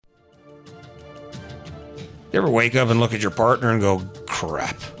You ever wake up and look at your partner and go,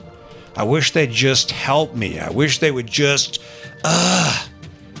 crap, I wish they'd just help me. I wish they would just,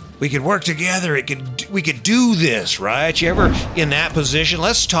 we could work together. We could do this, right? You ever in that position?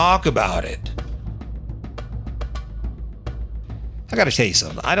 Let's talk about it. I got to tell you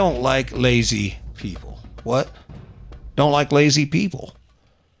something. I don't like lazy people. What? Don't like lazy people.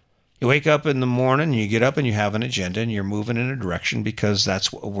 You wake up in the morning, you get up and you have an agenda and you're moving in a direction because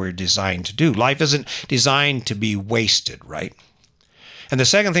that's what we're designed to do. Life isn't designed to be wasted, right? And the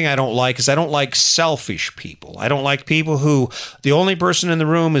second thing I don't like is I don't like selfish people. I don't like people who the only person in the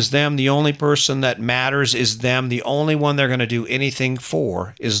room is them. The only person that matters is them. The only one they're going to do anything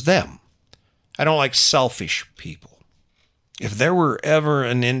for is them. I don't like selfish people. If there were ever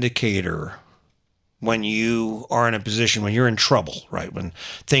an indicator when you are in a position, when you're in trouble, right? When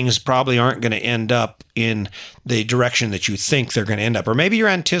things probably aren't going to end up in the direction that you think they're going to end up, or maybe you're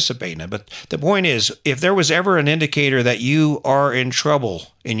anticipating it. But the point is, if there was ever an indicator that you are in trouble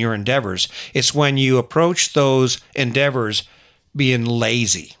in your endeavors, it's when you approach those endeavors being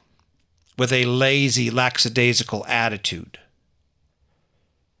lazy, with a lazy, lackadaisical attitude.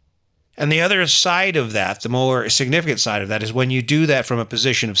 And the other side of that, the more significant side of that, is when you do that from a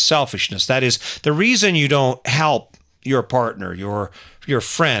position of selfishness. That is, the reason you don't help your partner, your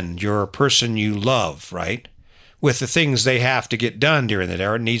friend, your person you love, right, with the things they have to get done during the day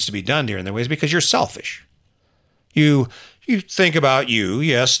or needs to be done during the day is because you're selfish. You think about you.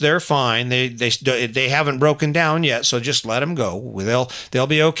 Yes, they're fine. They haven't broken down yet, so just let them go. They'll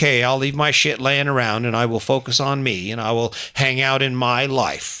be okay. I'll leave my shit laying around, and I will focus on me, and I will hang out in my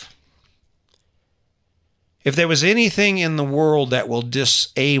life. If there was anything in the world that will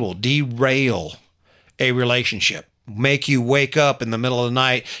derail a relationship, make you wake up in the middle of the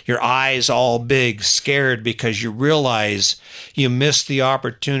night, your eyes all big, scared because you realize you missed the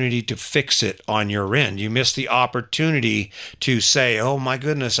opportunity to fix it on your end. You missed the opportunity to say, oh my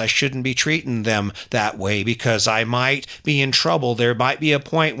goodness, I shouldn't be treating them that way because I might be in trouble. There might be a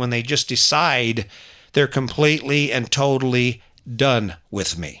point when they just decide they're completely and totally done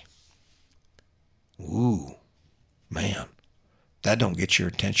with me. Ooh, man, that don't get your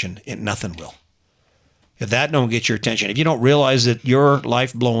attention. Nothing will. If that don't get your attention, if you don't realize that your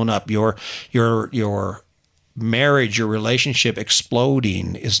life blowing up, your marriage, your relationship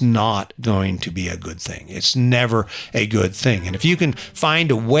exploding is not going to be a good thing. It's never a good thing. And if you can find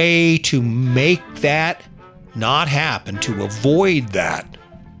a way to make that not happen, to avoid that,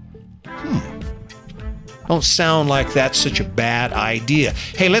 don't sound like that's such a bad idea.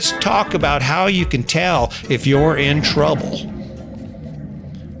 Hey, let's talk about how you can tell if you're in trouble.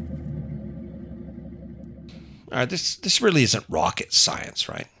 All right, this really isn't rocket science,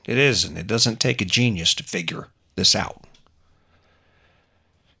 right? It isn't. It doesn't take a genius to figure this out.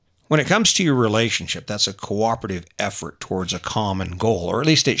 When it comes to your relationship, that's a cooperative effort towards a common goal, or at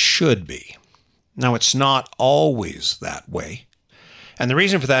least it should be. Now, it's not always that way. And the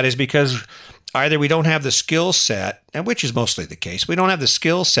reason for that is because either we don't have the skill set, and which is mostly the case, we don't have the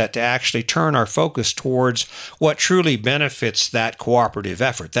skill set to actually turn our focus towards what truly benefits that cooperative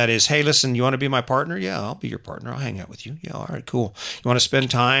effort. That is, hey, listen, you want to be my partner? Yeah, I'll be your partner. I'll hang out with you. Yeah, all right, cool. You want to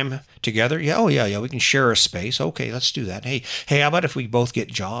spend time together? Yeah, yeah, we can share a space. Okay, let's do that. Hey, how about if we both get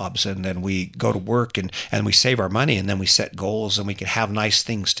jobs and then we go to work and we save our money and then we set goals and we can have nice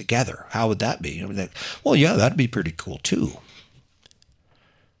things together? How would that be? Well, yeah, that'd be pretty cool too.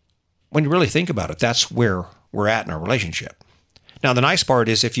 When you really think about it, that's where we're at in our relationship. Now, the nice part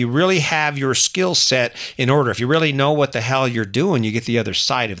is if you really have your skill set in order, if you really know what the hell you're doing, you get the other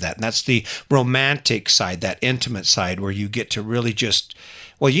side of that. And that's the romantic side, that intimate side where you get to really just,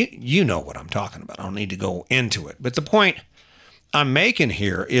 well, you know what I'm talking about. I don't need to go into it. But the point I'm making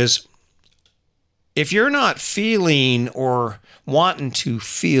here is if you're not feeling or wanting to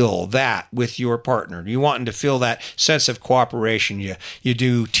feel that with your partner, you wanting to feel that sense of cooperation, you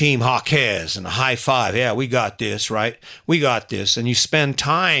do team hawkes and a high five. Yeah, we got this, right? We got this. And you spend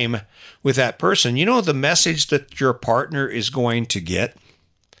time with that person. You know the message that your partner is going to get?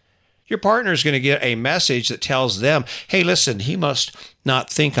 Your partner is going to get a message that tells them, hey, listen, he must not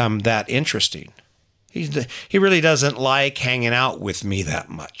think I'm that interesting. He really doesn't like hanging out with me that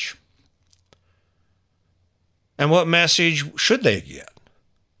much. And what message should they get?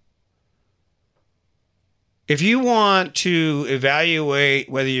 If you want to evaluate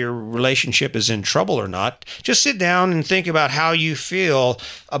whether your relationship is in trouble or not, just sit down and think about how you feel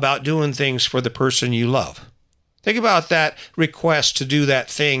about doing things for the person you love. Think about that request to do that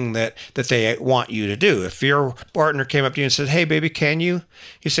thing that they want you to do. If your partner came up to you and said, hey, baby, can you?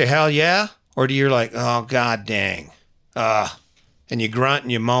 You say, hell yeah? Or do you like, oh, God dang. and you grunt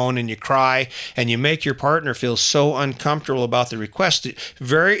and you moan and you cry and you make your partner feel so uncomfortable about the request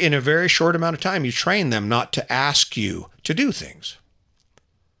that in a very short amount of time, you train them not to ask you to do things.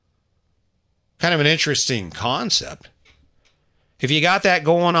 Kind of an interesting concept. If you got that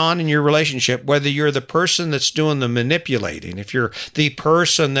going on in your relationship, whether you're the person that's doing the manipulating, if you're the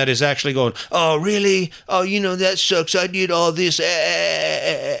person that is actually going, oh, really? Oh, that sucks. I did all this.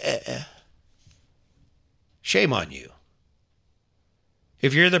 Shame on you.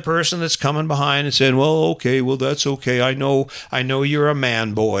 If you're the person that's coming behind and saying, well, okay, well, that's okay. I know you're a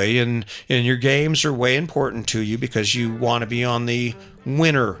man boy and your games are way important to you because you want to be on the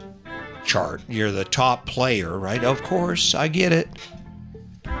winner chart. You're the top player, right? Of course, I get it.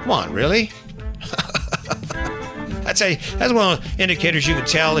 Come on, really? That's one of the indicators you can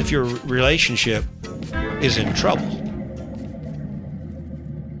tell if your relationship is in trouble.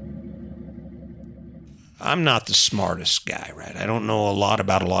 I'm not the smartest guy, right? I don't know a lot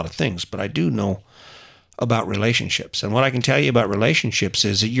about a lot of things, but I do know about relationships. And what I can tell you about relationships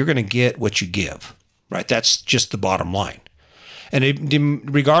is that you're going to get what you give, right? That's just the bottom line.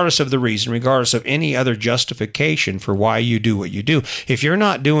 And regardless of the reason, regardless of any other justification for why you do what you do, if you're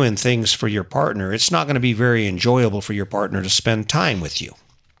not doing things for your partner, it's not going to be very enjoyable for your partner to spend time with you.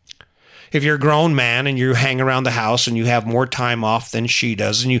 If you're a grown man and you hang around the house and you have more time off than she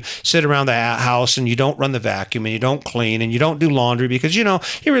does, and you sit around the house and you don't run the vacuum and you don't clean and you don't do laundry because, you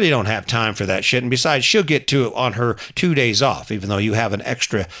really don't have time for that shit. And besides, she'll get to it on her 2 days off, even though you have an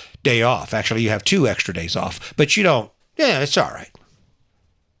extra day off. Actually, you have 2 extra days off, but you don't. Yeah, it's all right.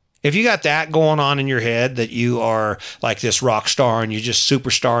 If you got that going on in your head that you are like this rock star and you're just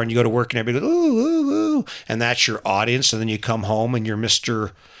superstar and you go to work and everybody goes, ooh, ooh, ooh, and that's your audience, and then you come home and you're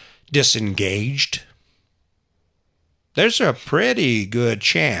Mr. Disengaged, there's a pretty good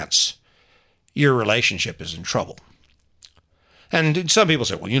chance your relationship is in trouble. And some people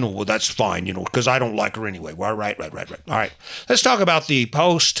say, well, that's fine, because I don't like her anyway. Well, right. All right. Let's talk about the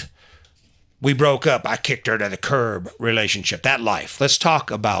post we broke up, I kicked her to the curb relationship, that life. Let's talk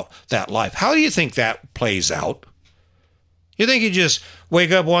about that life. How do you think that plays out? You think you just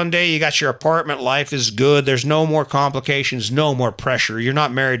wake up one day, you got your apartment, life is good, there's no more complications, no more pressure, you're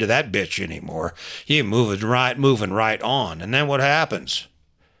not married to that bitch anymore. You're moving right on. And then what happens?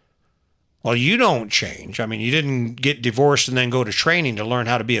 Well, you don't change. I mean, you didn't get divorced and then go to training to learn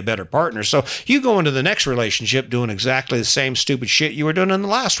how to be a better partner. So you go into the next relationship doing exactly the same stupid shit you were doing in the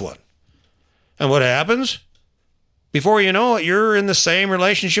last one. And what happens? Before you know it, you're in the same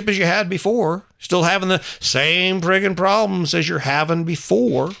relationship as you had before, still having the same friggin' problems as you're having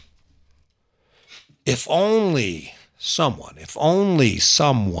before. If only someone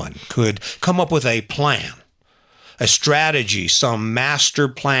could come up with a plan, a strategy, some master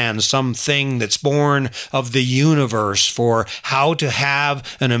plan, something that's born of the universe for how to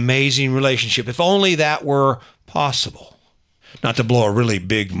have an amazing relationship. If only that were possible. Not to blow a really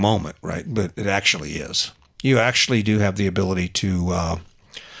big moment, right? But it actually is. You actually do have the ability to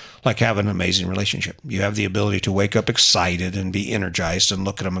have an amazing relationship. You have the ability to wake up excited and be energized and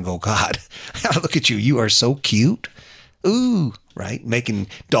look at them and go, God, look at you. You are so cute. Ooh, right? Making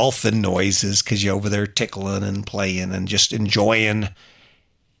dolphin noises because you're over there tickling and playing and just enjoying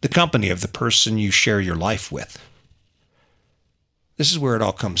the company of the person you share your life with. This is where it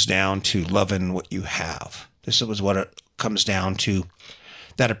all comes down to loving what you have. This is what it comes down to,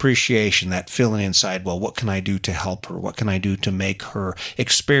 that appreciation, that feeling inside, well, what can I do to help her? What can I do to make her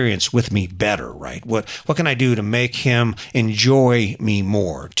experience with me better, right? What can I do to make him enjoy me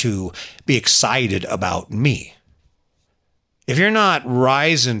more, to be excited about me? If you're not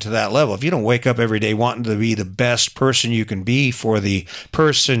rising to that level, if you don't wake up every day wanting to be the best person you can be for the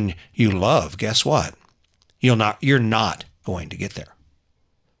person you love, guess what? You're not going to get there.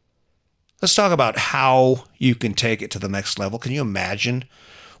 Let's talk about how you can take it to the next level. Can you imagine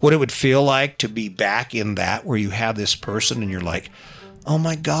what it would feel like to be back in that, where you have this person and you're like, oh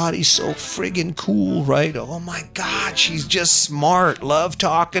my God, he's so friggin' cool, right? Oh my God, she's just smart. Love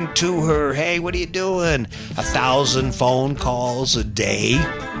talking to her. Hey, what are you doing? 1,000 phone calls a day,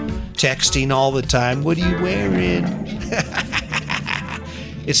 texting all the time. What are you wearing?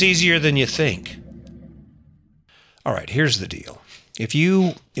 It's easier than you think. All right, here's the deal. If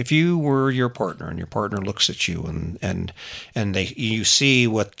you were your partner and your partner looks at you and you see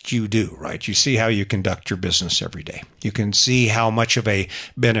what you do, right? You see how you conduct your business every day. You can see how much of a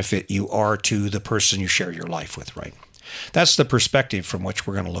benefit you are to the person you share your life with, right? That's the perspective from which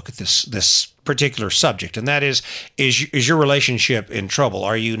we're going to look at this particular subject. And that is your relationship in trouble?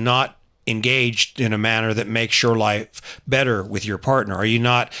 Are you not engaged in a manner that makes your life better with your partner? Are you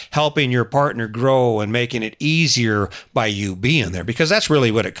not helping your partner grow and making it easier by you being there? Because that's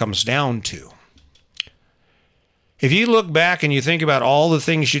really what it comes down to. If you look back and you think about all the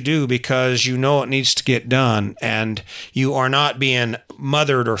things you do because you know it needs to get done and you are not being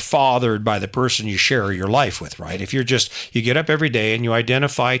mothered or fathered by the person you share your life with, right? If you get up every day and you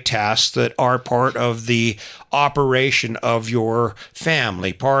identify tasks that are part of the operation of your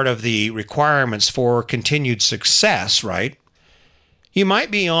family, part of the requirements for continued success, right? You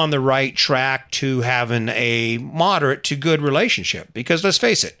might be on the right track to having a moderate to good relationship because let's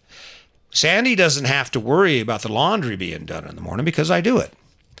face it, Sandy doesn't have to worry about the laundry being done in the morning because I do it.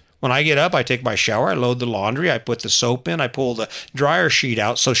 When I get up, I take my shower, I load the laundry, I put the soap in, I pull the dryer sheet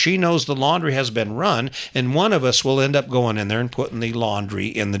out so she knows the laundry has been run, and one of us will end up going in there and putting the laundry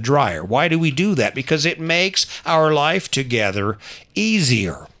in the dryer. Why do we do that? Because it makes our life together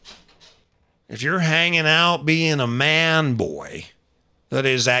easier. If you're hanging out being a man boy, that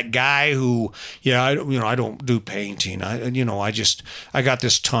is that guy who, I don't do painting. I got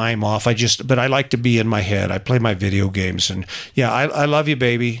this time off. But I like to be in my head. I play my video games and I love you,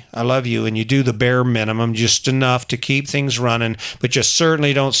 baby. I love you. And you do the bare minimum, just enough to keep things running, but you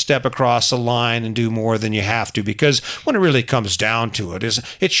certainly don't step across the line and do more than you have to, because when it really comes down to it,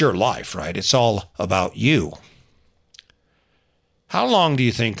 it's your life, right? It's all about you. How long do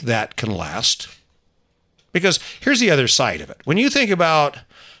you think that can last? Because here's the other side of it. When you think about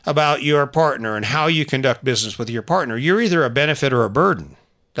your partner and how you conduct business with your partner, you're either a benefit or a burden.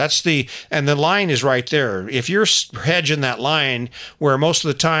 And the line is right there. If you're hedging that line where most of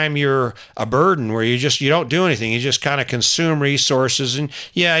the time you're a burden, where you don't do anything, you just kind of consume resources, and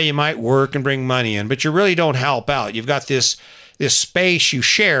you might work and bring money in, but you really don't help out. You've got this space you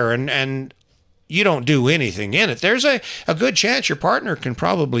share and you don't do anything in it. There's a good chance your partner can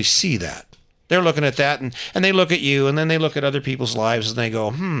probably see that. They're looking at that and they look at you and then they look at other people's lives and they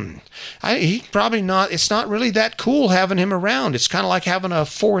go, he probably not, it's not really that cool having him around. It's kind of like having a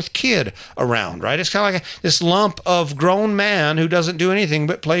fourth kid around, right? It's kind of like this lump of grown man who doesn't do anything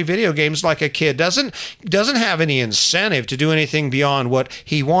but play video games like a kid, doesn't have any incentive to do anything beyond what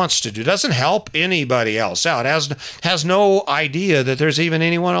he wants to do, doesn't help anybody else out, has no idea that there's even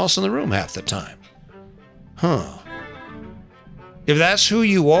anyone else in the room half the time. If that's who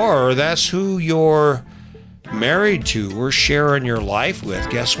you are, or that's who you're married to or sharing your life with,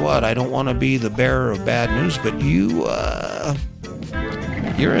 guess what? I don't want to be the bearer of bad news, but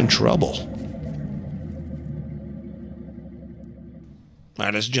you're in trouble. All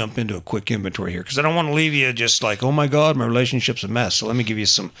right, let's jump into a quick inventory here because I don't want to leave you just like, oh my God, my relationship's a mess. So let me give you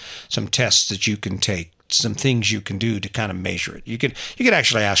some tests that you can take, some things you can do to kind of measure it. You could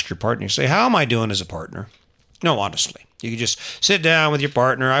actually ask your partner, say, how am I doing as a partner? No, honestly. You could just sit down with your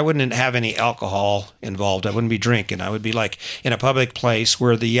partner. I wouldn't have any alcohol involved. I wouldn't be drinking. I would be like in a public place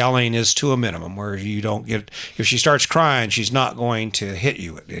where the yelling is to a minimum, where you don't get, if she starts crying, she's not going to hit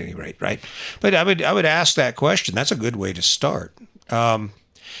you at any rate, right? But I would ask that question. That's a good way to start.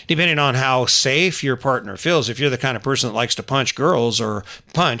 Depending on how safe your partner feels, if you're the kind of person that likes to punch girls or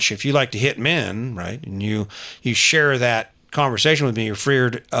if you like to hit men, right, and you share that conversation with me, you're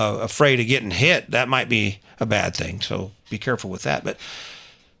afraid of getting hit, that might be a bad thing. So be careful with that. But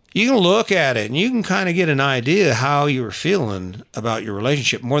you can look at it and you can kind of get an idea how you're feeling about your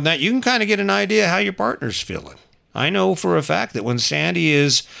relationship. More than that, you can kind of get an idea how your partner's feeling. I know for a fact that when Sandy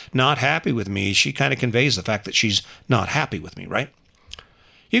is not happy with me, she kind of conveys the fact that she's not happy with me, right?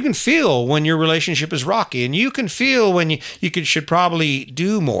 You can feel when your relationship is rocky, and you can feel when you should probably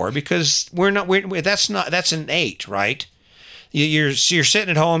do more, because that's innate, right? You're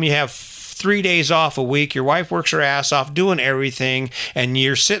sitting at home, you have 3 days off a week, your wife works her ass off doing everything, and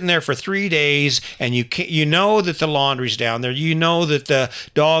you're sitting there for 3 days, and you know that the laundry's down there, you know that the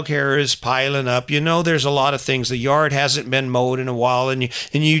dog hair is piling up, you know there's a lot of things, the yard hasn't been mowed in a while, and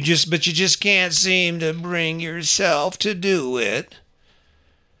you just can't seem to bring yourself to do it.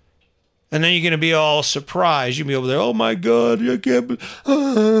 And then you're going to be all surprised. You'll be over there, oh my God, I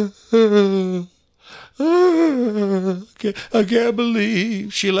can't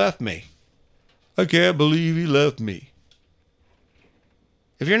believe she left me. I can't believe he left me.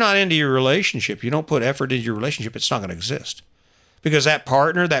 If you're not into your relationship, you don't put effort into your relationship, it's not going to exist. Because that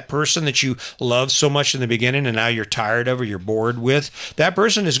partner, that person that you loved so much in the beginning and now you're tired of or you're bored with, that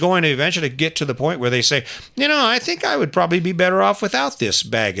person is going to eventually get to the point where they say, I think I would probably be better off without this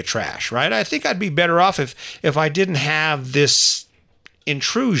bag of trash, right? I think I'd be better off if I didn't have this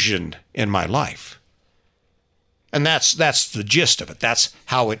intrusion in my life. And that's the gist of it. That's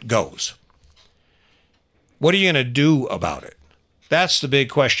how it goes. What are you going to do about it? That's the big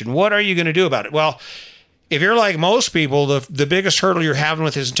question. What are you going to do about it? Well, if you're like most people, the biggest hurdle you're having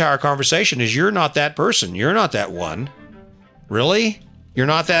with this entire conversation is you're not that person. You're not that one. Really? You're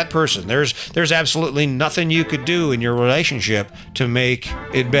not that person. There's absolutely nothing you could do in your relationship to make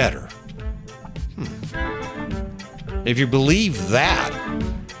it better. If you believe that,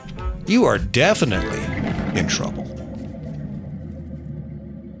 you are definitely in trouble.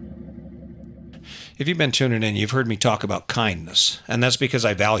 If you've been tuning in, you've heard me talk about kindness, and that's because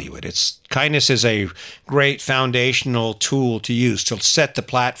I value it. Kindness is a great foundational tool to use to set the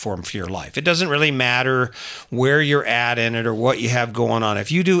platform for your life. It doesn't really matter where you're at in it or what you have going on.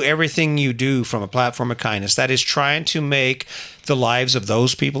 If you do everything you do from a platform of kindness, that is trying to make the lives of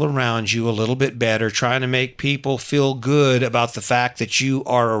those people around you a little bit better, trying to make people feel good about the fact that you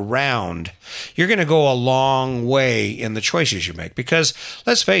are around, you're going to go a long way in the choices you make. Because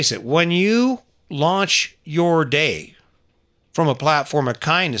let's face it, when you launch your day from a platform of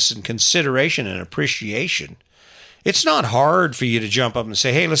kindness and consideration and appreciation, it's not hard for you to jump up and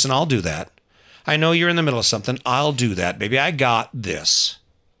say, hey, listen, I'll do that. I know you're in the middle of something. I'll do that, baby. I got this.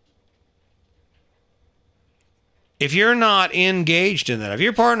 If you're not engaged in that, if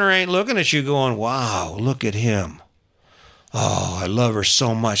your partner ain't looking at you going, wow, look at him. Oh, I love her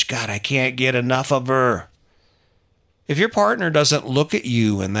so much. God, I can't get enough of her. If your partner doesn't look at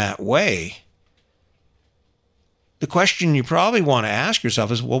you in that way, the question you probably want to ask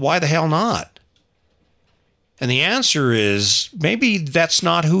yourself is, well, why the hell not? And the answer is, maybe that's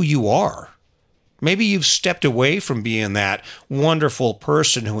not who you are. Maybe you've stepped away from being that wonderful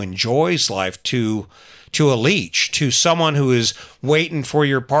person who enjoys life to a leech, to someone who is waiting for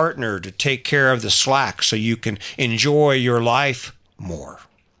your partner to take care of the slack so you can enjoy your life more.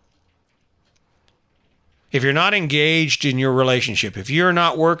 If you're not engaged in your relationship, if you're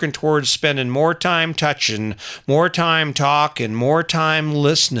not working towards spending more time touching, more time talking, more time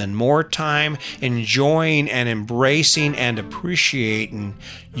listening, more time enjoying and embracing and appreciating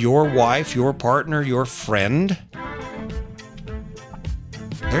your wife, your partner, your friend,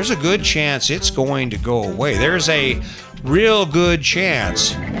 there's a good chance it's going to go away. There's a real good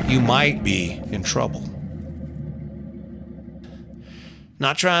chance you might be in trouble.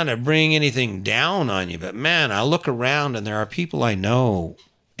 Not trying to bring anything down on you, but man, I look around and there are people I know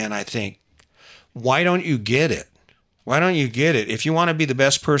and I think, why don't you get it? Why don't you get it? If you want to be the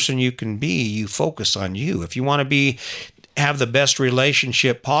best person you can be, you focus on you. If you want to have the best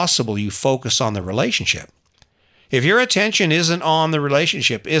relationship possible, you focus on the relationship. If your attention isn't on the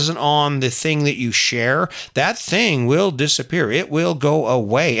relationship, isn't on the thing that you share, that thing will disappear. It will go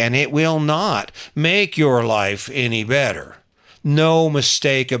away and it will not make your life any better. No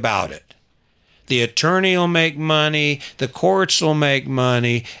mistake about it. The attorney will make money. The courts will make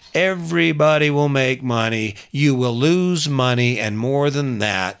money. Everybody will make money. You will lose money. And more than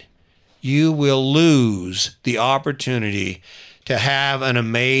that, you will lose the opportunity to have an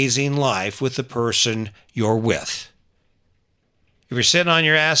amazing life with the person you're with. If you're sitting on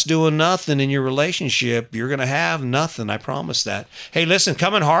your ass doing nothing in your relationship, you're going to have nothing. I promise that. Hey, listen,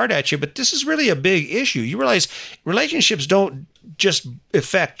 coming hard at you, but this is really a big issue. You realize relationships don't just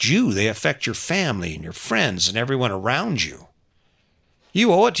affect you. They affect your family and your friends and everyone around you.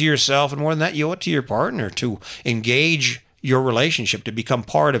 You owe it to yourself, and more than that, you owe it to your partner to engage your relationship, to become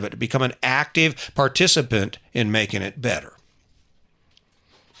part of it, to become an active participant in making it better.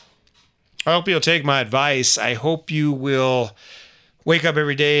 I hope you'll take my advice. I hope you will wake up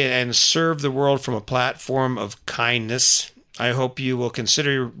every day and serve the world from a platform of kindness. I hope you will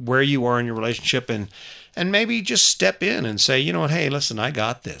consider where you are in your relationship and maybe just step in and say, you know what, hey, listen, I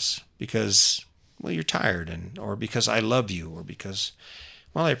got this because, well, you're tired, or because I love you, or because,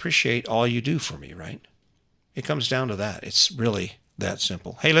 well, I appreciate all you do for me, right? It comes down to that. It's really that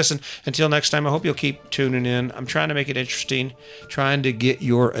simple. Hey, listen, until next time, I hope you'll keep tuning in. I'm trying to make it interesting, trying to get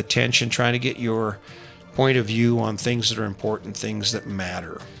your attention, trying to get your point of view on things that are important, things that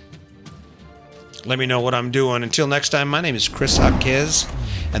matter. Let me know what I'm doing. Until next time, my name is Chris Jaquez,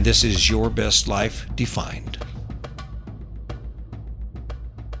 and this is Your Best Life Defined.